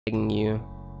You.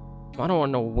 I don't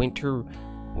want no winter.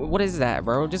 What is that,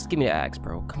 bro? Just give me an axe,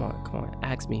 bro. Come on,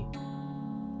 axe me.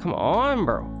 Come on,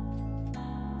 bro.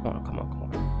 Come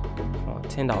on.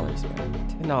 $10, man.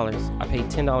 $10. I paid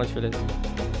 $10 for this.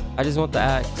 I just want the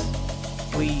axe.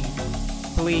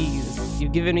 Please.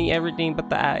 You've given me everything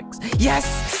but the axe.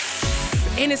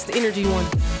 Yes! And it's the energy one.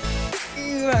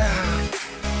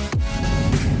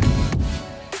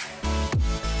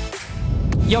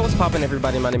 Yo, what's poppin',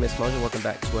 everybody? My name is Smojo. Welcome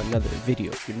back to another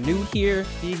video. If you're new here,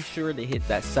 be sure to hit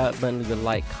that sub button, leave a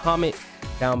like, comment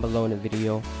down below in the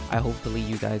video. Hopefully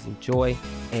you guys enjoy,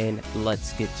 and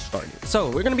let's get started. So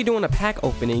we're gonna be doing a pack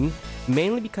opening,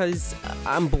 mainly because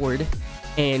I'm bored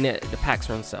and the packs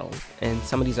are on sale, and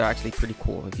some of these are actually pretty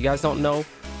cool. If you guys don't know,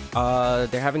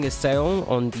 they're having a sale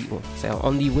on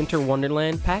the Winter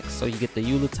Wonderland packs. So you get the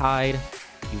𝙊𝙀𝘼𝙏,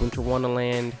 the Winter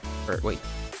Wonderland,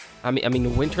 I mean the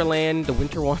Winterland, the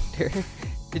Winter Wonder,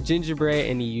 the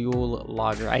Gingerbread, and the YULE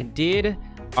Logger. I did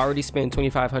already spend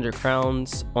 2,500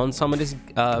 crowns on some of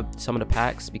the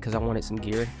packs because I wanted some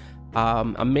gear.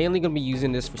 I'm mainly gonna be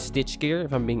using this for stitch gear,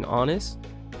 if I'm being honest.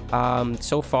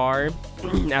 So far,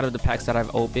 out of the packs that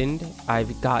I've opened,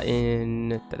 I've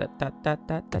gotten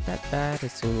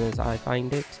as soon as I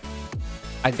find it.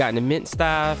 I've gotten a mint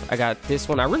staff. I got this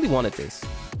one. I really wanted this.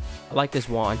 I like this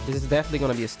wand. This is definitely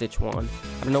going to be a stitch wand.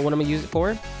 I don't know what I'm going to use it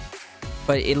for,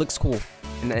 but it looks cool.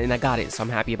 And I got it, so I'm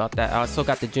happy about that. I also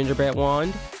got the gingerbread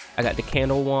wand. I got the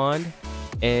candle wand.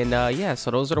 And yeah, so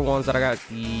those are the ones that I got.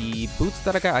 The boots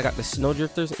that I got the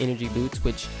Snowdrifters energy boots,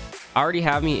 which I already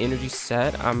have me energy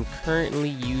set. I'm currently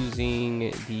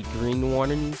using the green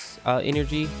ones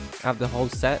energy. I have the whole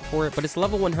set for it, but it's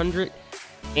level 100.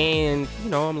 And you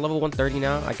know, I'm level 130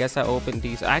 now. I guess I opened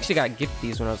these. I actually got gifted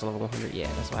these when I was level 100. Yeah,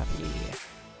 that's what happened.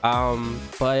 Yeah.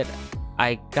 But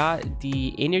I got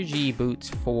the energy boots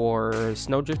for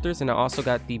Snowdrifters, and I also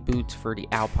got the boots for the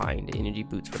Alpine, the energy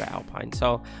boots for the Alpine.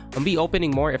 So I'm gonna be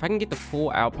opening more. If I can get the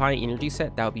full Alpine energy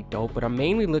set, that would be dope. But I'm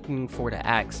mainly looking for the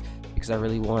axe because I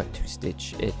really want to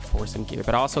stitch it for some gear.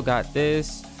 But I also got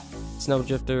this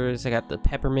Snowdrifters. I got the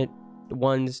peppermint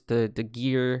ones, the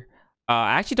gear.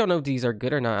 I actually don't know if these are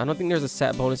good or not. I don't think there's a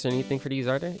set bonus or anything for these,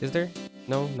 are there? Is there?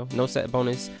 No set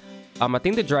bonus. I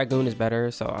think the dragoon is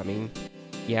better, so I mean,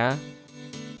 yeah,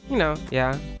 you know,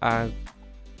 yeah.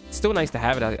 Still nice to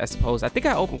have it, I suppose. I think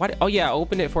I opened. Oh yeah, I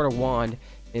opened it for the wand.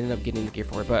 Ended up getting the gear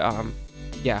for it, but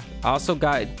yeah. I also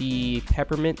got the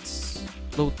peppermints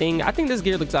little thing. I think this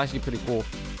gear looks actually pretty cool.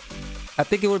 I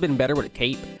think it would have been better with a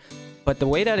cape, but the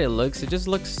way that it looks, it just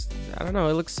looks. I don't know.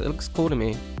 It looks cool to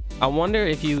me. I wonder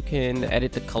if you can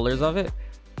edit the colors of it.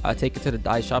 Take it to the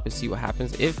dye shop and see what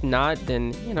happens. If not,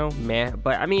 then you know, meh.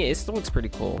 But I mean, it still looks pretty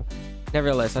cool.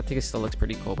 Nevertheless, I think it still looks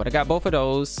pretty cool. But I got both of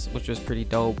those, which was pretty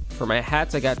dope. For my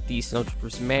hats, I got the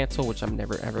Snowtrooper's mantle, which I'm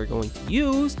never ever going to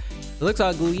use. It looks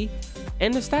ugly,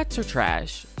 and the stats are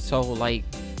trash. So like,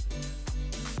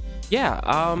 yeah.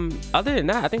 Other than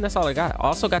that, I think that's all I got. I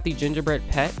also got the gingerbread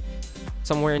pet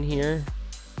somewhere in here.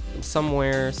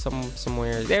 Somewhere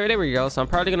there we go. So I'm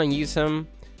probably gonna use him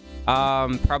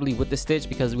probably with the stitch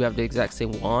because we have the exact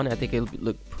same wand. I think it'll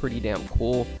look pretty damn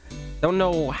cool. Don't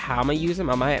know how I'm gonna use him.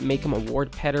 I might make him a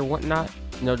ward pet or whatnot,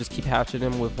 you know, just keep hatching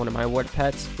him with one of my ward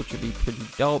pets, which would be pretty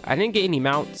dope. I didn't get any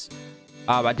mounts.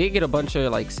 I did get a bunch of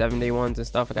like 7-day ones and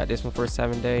stuff. I got this one for a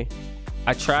 7-day.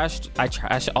 I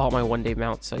trashed all my 1-day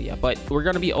mounts, so yeah. But we're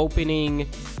gonna be opening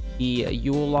the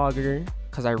YULE Logger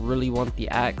because I really want the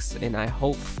axe, and I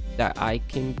hope that I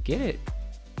can get it.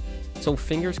 So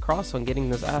fingers crossed on getting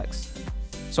this axe.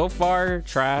 So far,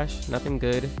 trash, nothing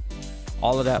good.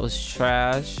 All of that was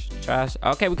trash.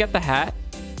 Okay, we got the hat.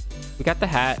 We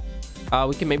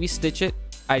can maybe stitch it.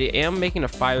 I am making a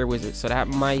fire wizard, so that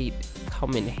might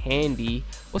come in handy.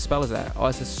 What spell is that? Oh,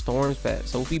 it's a storm spell,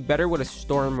 so it'll be better with a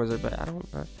storm wizard, but I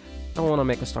don't want to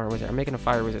make a storm wizard. I'm making a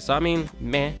fire wizard, so I mean,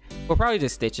 man, we'll probably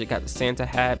just stitch it. Got the Santa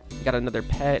hat, got another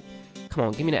pet. Come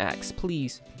on, give me the axe,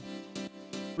 please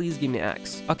give me the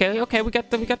axe. Okay, we got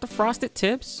the frosted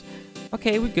tips.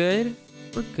 Okay, we're good.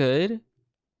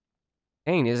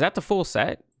 Dang, is that the full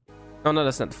set? Oh no,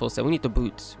 that's not the full set. We need the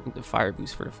boots. We need the fire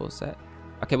boots for the full set.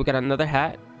 Okay, we got another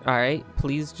hat. All right,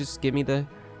 please just give me the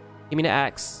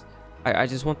axe. I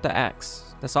just want the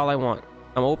axe. That's all I want.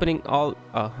 I'm opening all.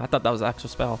 Oh, I thought that was the actual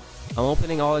spell. I'm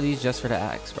opening all of these just for the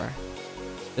axe, bro.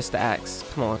 Just the axe.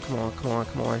 Come on.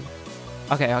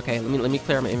 Okay. Let me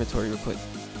clear my inventory real quick.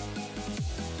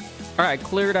 All right,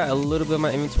 cleared out a little bit of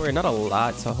my inventory, not a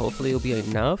lot, so hopefully it'll be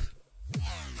enough.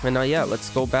 And yeah, let's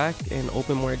go back and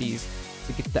open more of these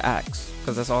to get the axe,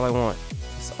 because that's all I want.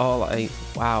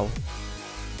 Wow.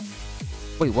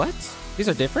 Wait, what? These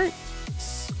are different?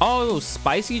 Oh,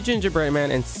 spicy gingerbread man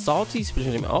and salty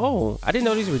gingerbread man. Oh, I didn't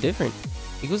know these were different.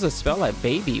 It was a spell like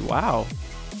baby. Wow.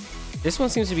 This one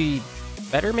seems to be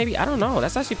better, maybe. I don't know.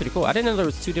 That's actually pretty cool. I didn't know there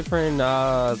was two different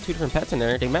pets in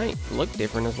there. They might look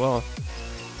different as well.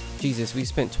 Jesus, we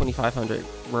spent 2,500.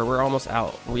 We're almost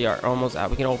out. We are almost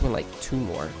out. We can open like 2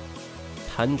 more.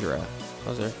 Tundra.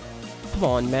 Those are. Come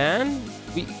on, man.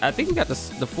 I think we got the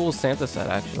full Santa set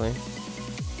actually.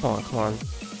 Come on, come on.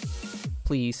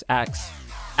 Please, axe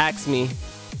me,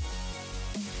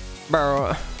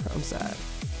 bro. I'm sad.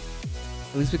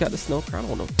 At least we got the snow crown.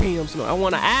 Oh no, damn snow. I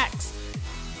want an axe.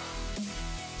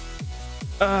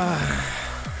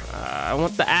 I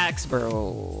want the axe,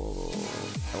 bro.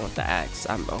 I want the axe.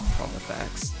 I want the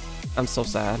axe. I'm so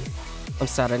sad. I'm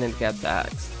sad I didn't get the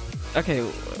axe. Okay,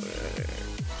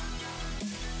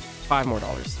 $5 more.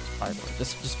 5 more.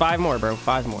 Just 5 more, bro.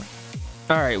 5 more.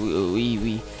 All right,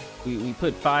 we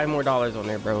put $5 more on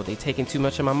there, bro. They taking too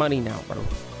much of my money now, bro.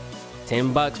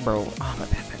 $10, bro. Oh, my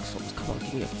backpack souls. Come on,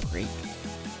 give me a break.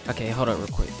 Okay, hold up real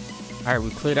quick. All right, we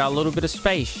cleared out a little bit of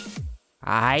space.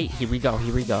 All right, here we go.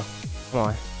 Here we go. Come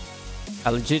on. I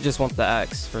legit just want the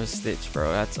axe for a Stitch,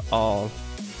 bro. That's all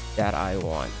that I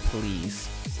want. Please,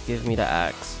 just give me the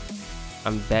axe.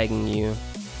 I'm begging you.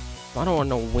 I don't want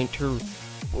no winter.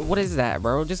 What is that,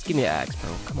 bro? Just give me an axe, bro.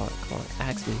 Come on, come on.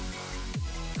 Axe me.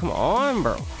 Come on,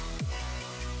 bro.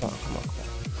 Come on, come on, come on.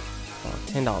 Come on,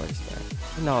 $10,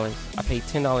 man. $10. I paid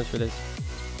 $10 for this.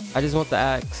 I just want the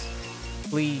axe.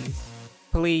 Please.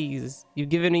 Please. You've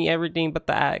given me everything but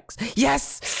the axe.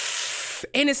 Yes!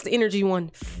 And it's the energy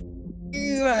one.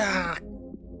 Ugh.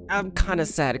 I'm kind of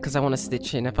sad because I want to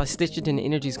stitch in. If I stitch it, then the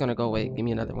energy's going to go away. Give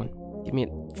me another one. Give me a...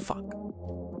 Fuck.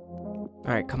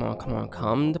 Alright, come on, come on.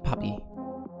 Come to Poppy.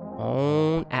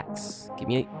 On axe. Give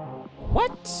me a...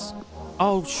 What?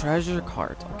 Oh, treasure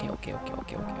cards. Okay.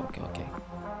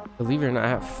 Believe it or not, I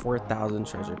have 4,000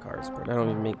 treasure cards, bro. That don't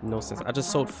even make no sense. I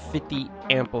just sold 50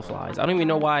 amplifies. I don't even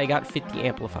know why I got 50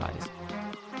 amplifies.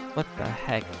 What the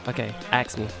heck? Okay,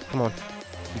 axe me. Come on.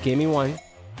 You gave me one.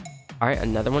 All right,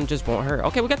 another one just won't hurt.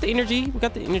 Okay, we got the energy. We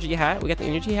got the energy hat. We got the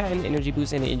energy hat and the energy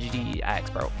boost and the energy axe,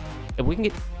 bro. If we can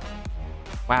get...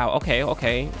 Wow,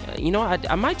 okay. You know,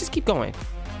 I might just keep going.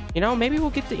 You know, maybe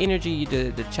we'll get the energy,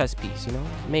 the chest piece, you know?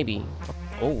 Maybe.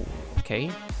 Oh,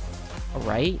 okay. All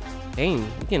right. Dang,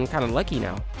 we're getting kind of lucky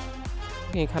now.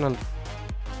 We're getting kind of...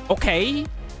 Okay.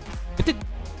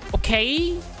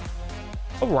 Okay.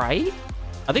 All right.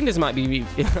 I think this might be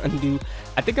undo.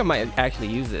 I think I might actually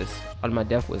use this on my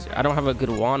Death Wizard. I don't have a good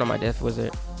wand on my Death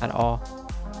Wizard at all.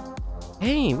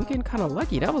 Dang, we're getting kind of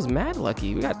lucky. That was mad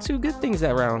lucky. We got 2 good things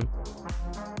that round.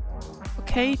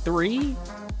 Okay, 3.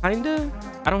 Kinda.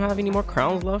 I don't have any more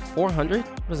crowns left. 400.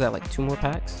 What is that, like 2 more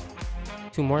packs?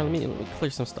 2 more. Let me clear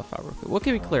some stuff out real quick. What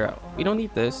can we clear out? We don't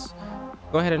need this.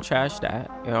 Go ahead and trash that,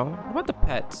 you know. How about the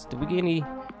pets? Did we get any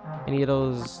of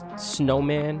those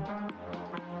snowman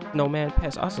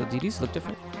pets? Also, do these look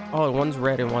different? Oh, one's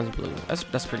red and one's blue. That's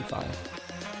pretty fire.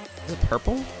 Is it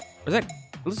purple? Or is that...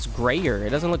 It looks grayer. It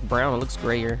doesn't look brown. It looks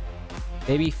grayer.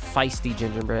 Maybe feisty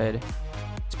gingerbread.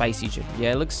 Spicy gingerbread.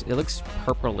 Yeah, it looks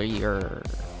purplier.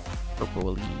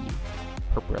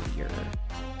 Purplier.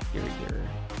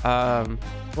 What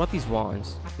about these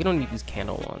wands? We don't need these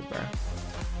candle wands, bro.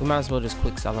 We might as well just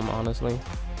quick sell them, honestly.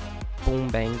 Boom,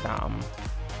 bang, bam.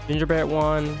 Gingerbread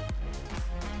one.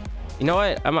 You know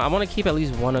what? I want to keep at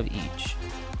least one of each.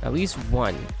 At least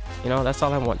one. You know, that's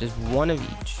all I want. Just one of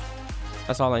each.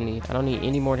 That's all I need. I don't need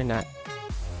any more than that.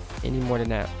 Any more than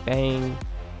that. Bang.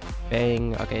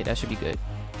 Bang. Okay, that should be good.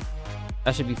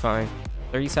 That should be fine.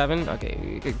 37.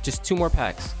 Okay, just 2 more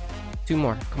packs. 2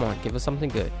 more. Come on, give us something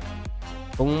good.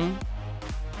 Boom.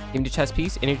 Give me the chest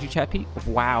piece. Energy chest piece.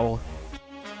 Wow.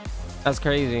 That's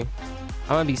crazy. I'm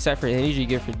gonna be set for energy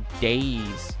gear for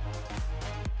days.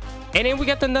 And then we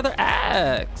got another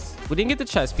axe. We didn't get the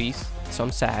chest piece, so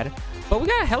I'm sad. But we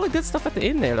got hella good stuff at the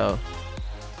end there, though.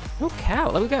 No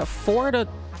cap. Like, we got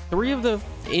 3 of the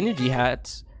energy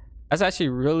hats. That's actually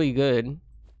really good.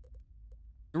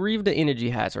 3 of the energy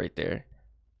hats right there.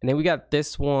 And then we got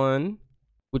this one,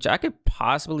 which I could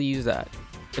possibly use that.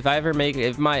 If I ever make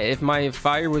it, if my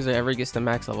fire wizard ever gets to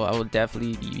max level, I will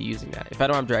definitely be using that. If I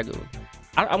don't have Dragoon.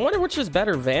 I wonder which is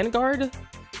better, Vanguard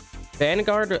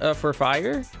for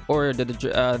fire, or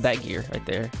that gear right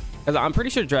there. Because I'm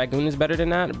pretty sure Dragoon is better than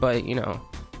that, but you know.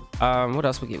 What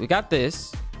else we get? We got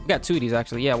this. We got 2 of these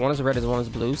actually. Yeah, one is red and one is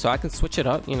blue, so I can switch it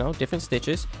up, you know. Different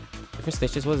stitches. What is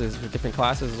this? For different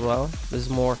classes as well. This is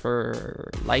more for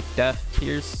life, death,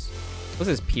 pierce. What's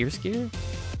this? Pierce gear?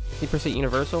 50%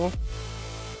 universal.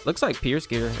 Looks like pierce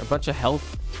gear. A bunch of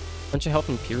health. Bunch of health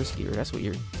and pierce gear. That's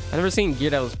weird. I've never seen gear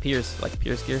that was pierced, like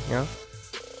pierce gear, you know?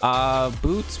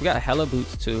 Boots. We got hella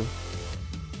boots too.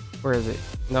 Where is it?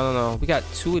 No. We got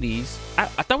 2 of these. I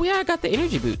thought we had got the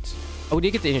energy boots. Oh, we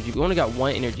did get the energy boot. We only got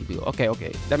 1 energy boot. Okay.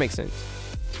 That makes sense.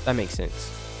 That makes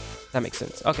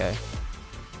sense. Okay.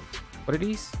 What are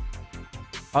these?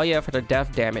 Oh yeah, for the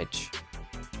death damage.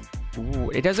 Ooh,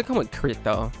 it doesn't come with crit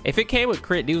though. If it came with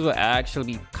crit, these would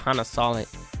actually be kind of solid.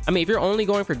 I mean, if you're only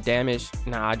going for damage,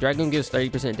 nah, Dragon gives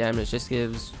 30% damage. This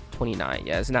gives 29.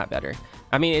 Yeah, it's not better.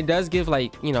 I mean, it does give,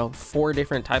 like, you know, 4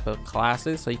 different type of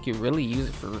classes, so you can really use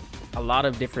it for a lot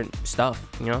of different stuff,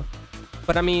 you know.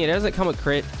 But I mean, it doesn't come with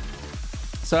crit,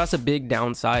 so that's a big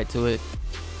downside to it,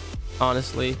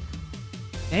 honestly.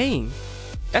 Dang,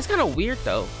 that's kind of weird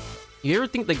though. You ever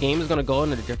think the game is gonna go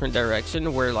in a different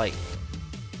direction where, like,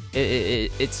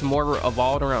 it's more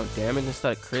evolved around damage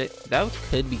instead of crit? That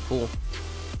could be cool.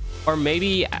 Or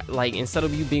maybe, like, instead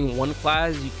of you being one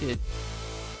class, you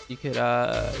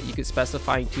could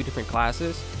specify 2 different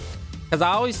classes. Because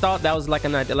I always thought that was like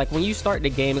an idea. Like, when you start the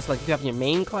game, it's like you have your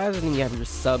main class and then you have your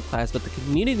sub class. But the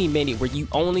community made it where you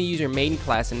only use your main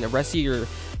class and the rest of your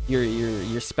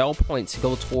spell points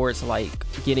go towards, like,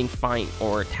 getting fight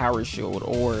or tower shield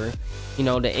or, you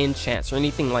know, the enchants or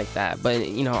anything like that. But,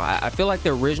 you know, I feel like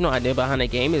the original idea behind the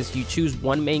game is you choose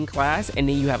one main class and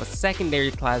then you have a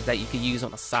secondary class that you could use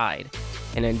on the side.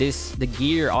 And then the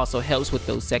gear also helps with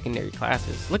those secondary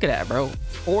classes. Look at that, bro.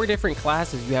 4 different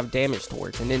classes you have damage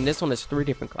towards, and then this one is 3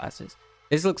 different classes.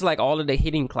 This looks like all of the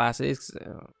hitting classes,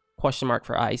 question mark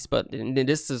for ice, but then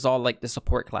this is all like the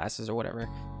support classes or whatever.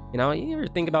 You know, you ever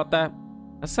think about that?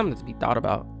 That's something to be thought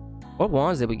about. What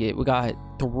wands did we get? We got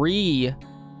 3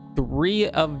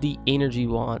 of the energy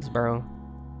wands, bro.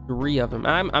 3 of them.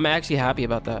 I'm actually happy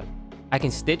about that. I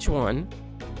can stitch one,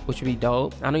 which would be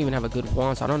dope. I don't even have a good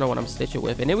wand, so I don't know what I'm stitching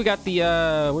with. And then we got the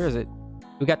where is it?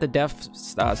 We got the death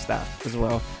staff as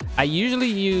well. I usually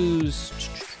use,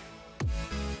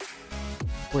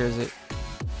 where is it?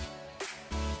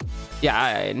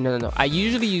 Yeah, no. I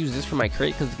usually use this for my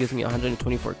crit because it gives me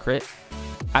 124 crit.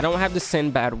 I don't have the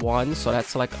Sinbad one, so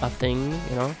that's like a thing,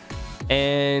 you know.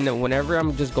 And whenever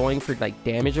I'm just going for like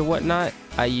damage or whatnot,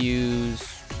 I use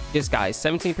this guy.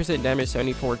 17% damage,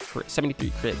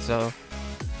 73 crit. So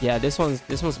yeah, this one's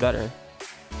better.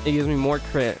 It gives me more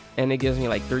crit and it gives me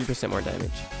like 30% more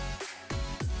damage.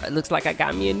 It looks like I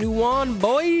got me a new wand,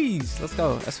 boys. Let's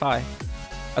go. That's fine.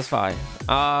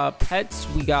 Pets,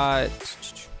 we got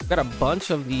a bunch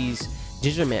of these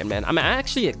Digimon, man. I'm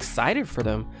actually excited for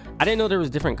them. I didn't know there was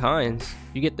different kinds.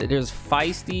 You get there's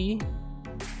feisty,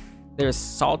 there's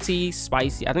salty,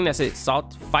 spicy. I think that's it.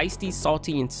 Feisty,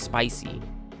 salty, and spicy.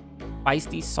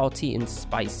 Feisty, salty, and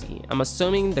spicy. I'm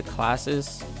assuming the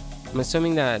classes. I'm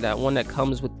assuming that one that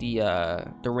comes with the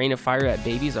rain of fire at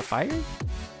baby is a fire.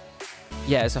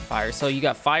 Yeah, it's a fire. So you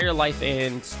got fire, life,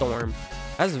 and storm.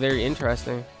 That's very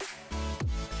interesting.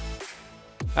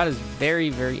 That is very,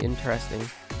 very interesting.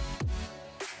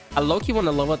 I low-key want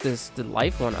to level up the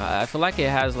life one. I feel like it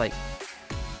has like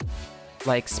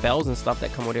spells and stuff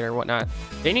that come with it or whatnot.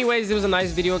 But anyways, it was a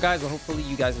nice video, guys. Hopefully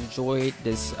you guys enjoyed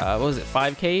this what was it,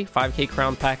 5k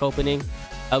crown pack opening.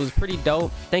 It was pretty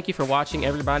dope. Thank you for watching,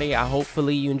 everybody.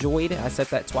 Hopefully you enjoyed. I said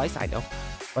that twice, I know.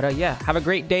 But yeah, have a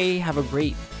great day. Have a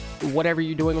great whatever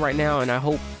you're doing right now, and I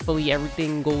hopefully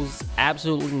everything goes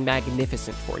absolutely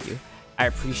magnificent for you. I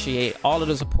appreciate all of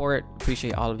the support,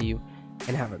 appreciate all of you,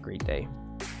 and have a great day.